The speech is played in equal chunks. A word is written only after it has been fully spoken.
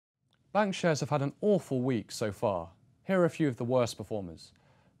Bank shares have had an awful week so far. Here are a few of the worst performers.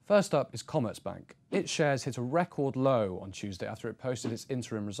 First up is Commerzbank. Its shares hit a record low on Tuesday after it posted its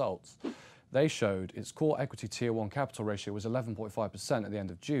interim results. They showed its core equity tier 1 capital ratio was 11.5% at the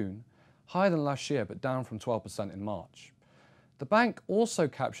end of June, higher than last year but down from 12% in March. The bank also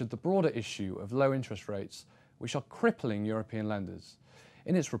captured the broader issue of low interest rates, which are crippling European lenders.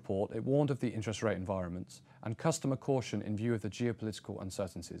 In its report, it warned of the interest rate environment and customer caution in view of the geopolitical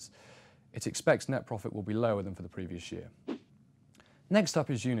uncertainties. It expects net profit will be lower than for the previous year. Next up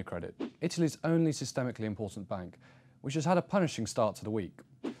is UniCredit, Italy's only systemically important bank, which has had a punishing start to the week.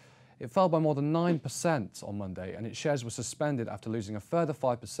 It fell by more than 9% on Monday, and its shares were suspended after losing a further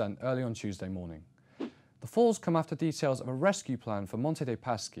 5% early on Tuesday morning. The falls come after details of a rescue plan for Monte dei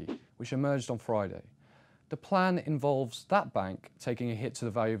Paschi, which emerged on Friday. The plan involves that bank taking a hit to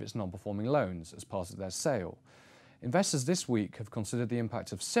the value of its non-performing loans as part of their sale. Investors this week have considered the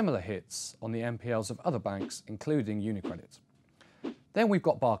impact of similar hits on the NPLs of other banks, including UniCredit. Then we've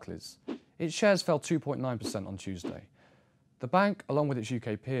got Barclays. Its shares fell 2.9% on Tuesday. The bank, along with its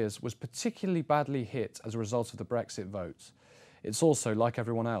UK peers, was particularly badly hit as a result of the Brexit vote. It's also, like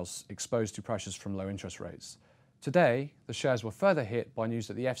everyone else, exposed to pressures from low interest rates. Today, the shares were further hit by news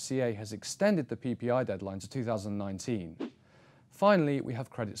that the FCA has extended the PPI deadline to 2019. Finally, we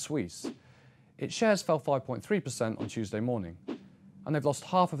have Credit Suisse. Its shares fell 5.3% on Tuesday morning, and they've lost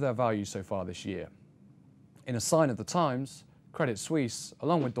half of their value so far this year. In a sign of the times, Credit Suisse,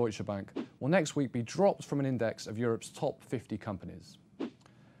 along with Deutsche Bank, will next week be dropped from an index of Europe's top 50 companies.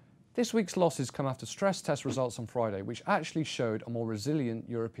 This week's losses come after stress test results on Friday, which actually showed a more resilient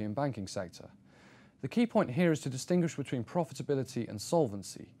European banking sector. The key point here is to distinguish between profitability and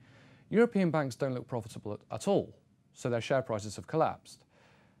solvency. European banks don't look profitable at all, so their share prices have collapsed.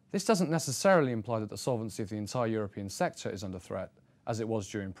 This doesn't necessarily imply that the solvency of the entire European sector is under threat, as it was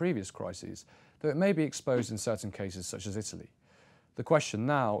during previous crises, though it may be exposed in certain cases such as Italy. The question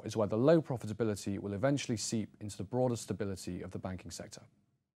now is whether low profitability will eventually seep into the broader stability of the banking sector.